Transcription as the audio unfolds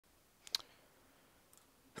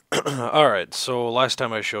Alright, so last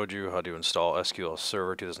time I showed you how to install SQL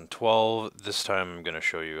Server 2012. This time I'm going to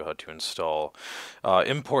show you how to install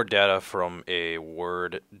import data from a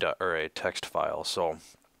or a text file. So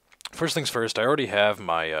first things first, I already have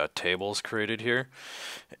my tables created here,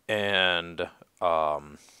 and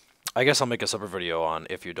I guess I'll make a separate video on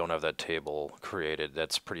if you don't have that table created.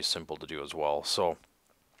 That's pretty simple to do as well. So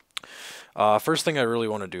first thing I really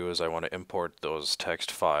want to do is I want to import those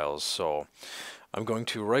text files. So I'm going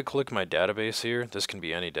to right click my database here. This can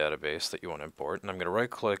be any database that you want to import. And I'm going to right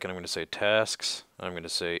click and I'm going to say tasks. And I'm going to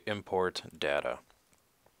say import data.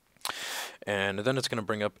 And then it's going to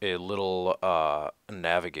bring up a little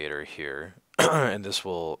navigator here. And this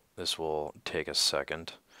will take a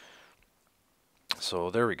second.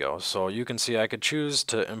 So there we go. So you can see I could choose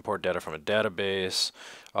to import data from a database,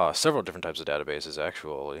 several different types of databases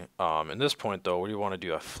actually. In this point though, we want to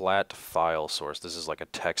do a flat file source. This is like a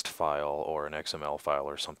text file or an XML file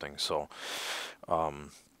or something. So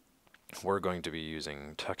we're going to be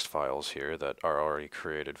using text files here that are already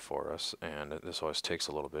created for us, and this always takes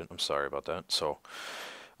a little bit. I'm sorry about that. So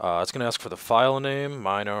it's going to ask for the file name.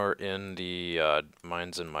 Mine's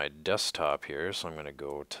in my desktop here, so I'm going to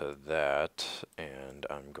go to that, and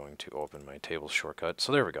I'm going to open my table shortcut.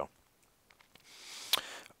 So there we go.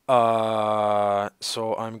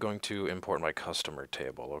 So I'm going to import my customer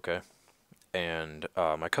table, okay? And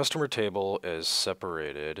my customer table is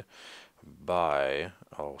separated by,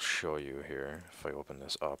 I'll show you here if I open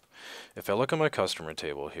this up. If I look at my customer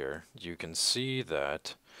table here, you can see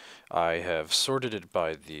that I have sorted it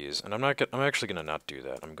by these, and I'm actually going to not do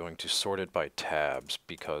that. I'm going to sort it by tabs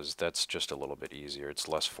because that's just a little bit easier. It's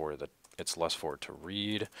less for it to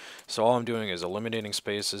read. So all I'm doing is eliminating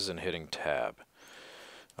spaces and hitting tab.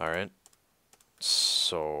 All right.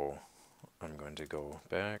 So I'm going to go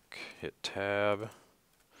back, hit tab,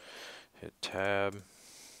 hit tab,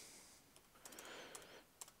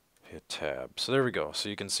 hit tab. So there we go. So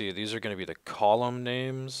you can see these are going to be the column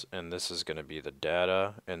names, and this is going to be the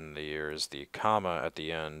data, and there's the comma at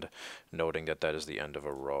the end, noting that that is the end of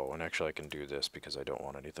a row. And actually I can do this because I don't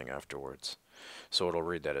want anything afterwards. So it'll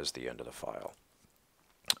read that as the end of the file.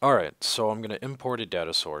 Alright, so I'm going to import a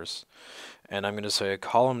data source, and I'm going to say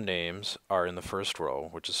column names are in the first row,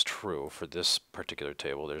 which is true for this particular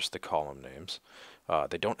table. There's the column names.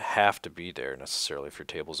 They don't have to be there necessarily if your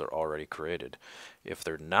tables are already created. If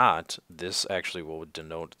they're not, this actually will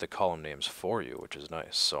denote the column names for you, which is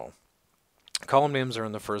nice. So column names are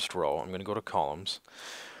in the first row. I'm going to go to columns,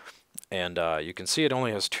 and you can see it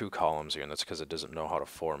only has 2 columns here, and that's because it doesn't know how to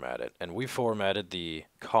format it. And we formatted the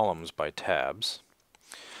columns by tabs,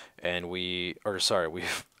 and the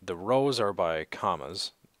rows are by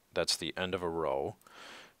commas. That's the end of a row,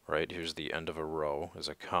 right? Here's the end of a row is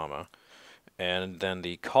a comma. And then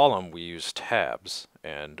the column, we use tabs.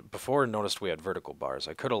 And before, noticed we had vertical bars.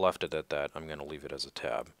 I could have left it at that. I'm going to leave it as a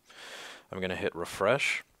tab. I'm going to hit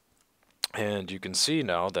refresh, and you can see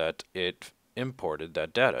now that it imported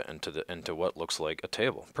that data into what looks like a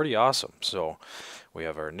table. Pretty awesome. So we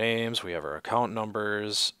have our names, we have our account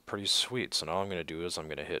numbers. Pretty sweet. So now all I'm going to do is I'm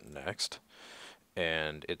going to hit next,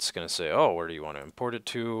 and it's going to say, oh, where do you want to import it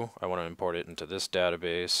to? I want to import it into this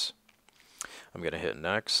database. I'm going to hit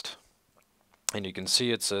next. And you can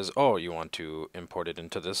see it says, oh, you want to import it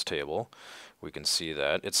into this table. We can see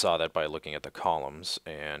that. It saw that by looking at the columns,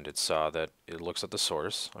 and it saw that it looks at the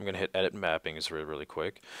source. I'm going to hit edit mappings really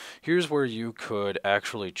quick. Here's where you could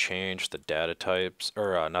actually change the data types,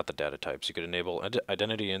 or not the data types. You could enable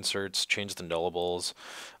identity inserts, change the nullables.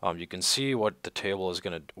 You can see what the table is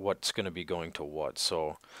what's going to be going to what.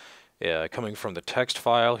 So coming from the text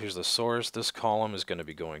file, here's the source. This column is going to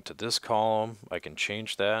be going to this column. I can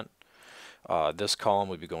change that. This column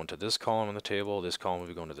would be going to this column in the table. This column would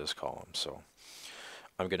be going to this column. So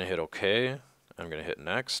I'm going to hit OK. I'm going to hit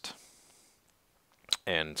next.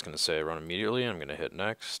 And it's going to say run immediately. I'm going to hit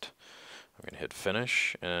next. I'm going to hit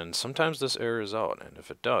finish. And sometimes this error is out. And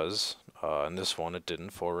if it does, in this one it didn't,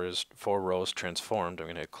 4 rows transformed. I'm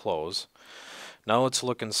going to hit close. Now let's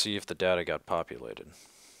look and see if the data got populated.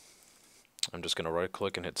 I'm just going to right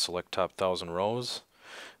click and hit select top 1000 rows.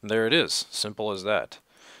 And there it is. Simple as that.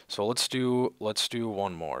 So let's do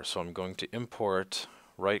one more. So I'm going to import,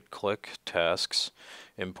 right click, tasks,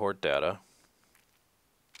 import data.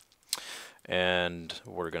 And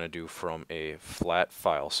we're going to do from a flat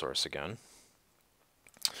file source again.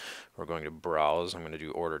 We're going to browse. I'm going to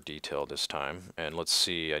do order detail this time. And let's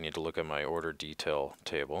see, I need to look at my order detail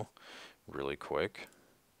table really quick.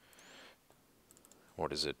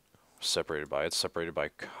 What is it separated by? It's separated by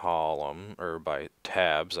column, or by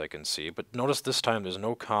tabs, I can see. But notice this time there's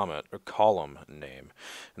no comment or column name.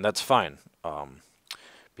 And that's fine,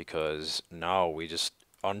 because now we just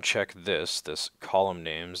uncheck this column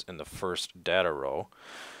names in the first data row.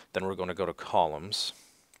 Then we're going to go to columns.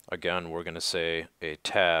 Again, we're going to say a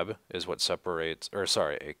tab is what separates, or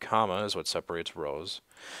sorry, a comma is what separates rows.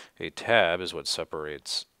 A tab is what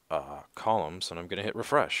separates columns, and I'm going to hit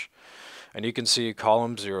refresh. And you can see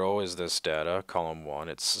column 0 is this data, column 1.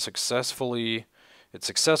 It successfully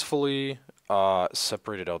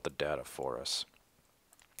separated out the data for us.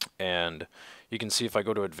 And you can see if I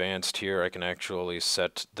go to advanced here, I can actually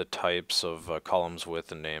set the types of columns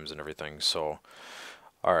with and names and everything. So,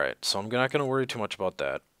 alright, so I'm not going to worry too much about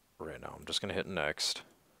that right now. I'm just going to hit next.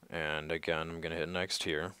 And again, I'm going to hit next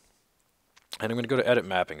here. And I'm going to go to edit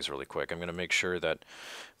mappings really quick. I'm going to make sure that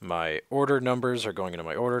my order numbers are going into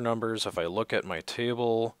my order numbers. If I look at my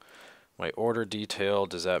table, my order detail,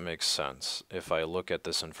 does that make sense? If I look at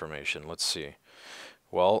this information, let's see.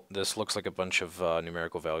 Well, this looks like a bunch of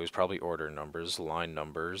numerical values, probably order numbers, line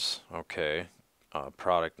numbers, okay,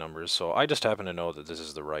 product numbers. So I just happen to know that this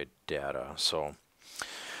is the right data. So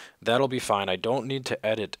that'll be fine. I don't need to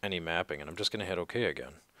edit any mapping, and I'm just going to hit OK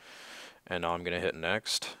again. And now I'm going to hit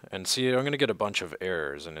next, and see, I'm going to get a bunch of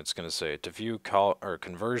errors, and it's going to say to view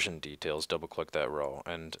conversion details, double click that row.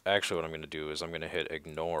 And actually what I'm going to do is I'm going to hit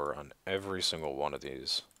ignore on every single one of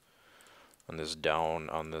these on this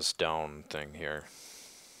down thing here,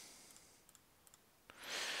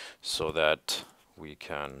 so that we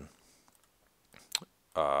can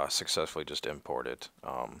successfully just import it.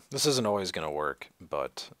 This isn't always going to work,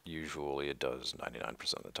 but usually it does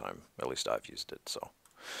 99% of the time. At least I've used it. So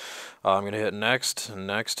I'm going to hit next,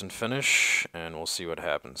 and finish, and we'll see what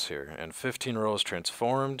happens here. And 15 rows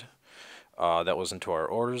transformed. That was into our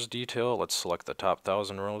orders detail. Let's select the top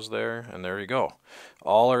 1,000 rows there, and there you go.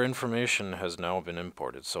 All our information has now been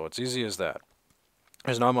imported, so it's easy as that.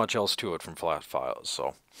 There's not much else to it from flat files.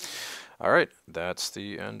 So, alright, that's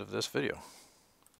the end of this video.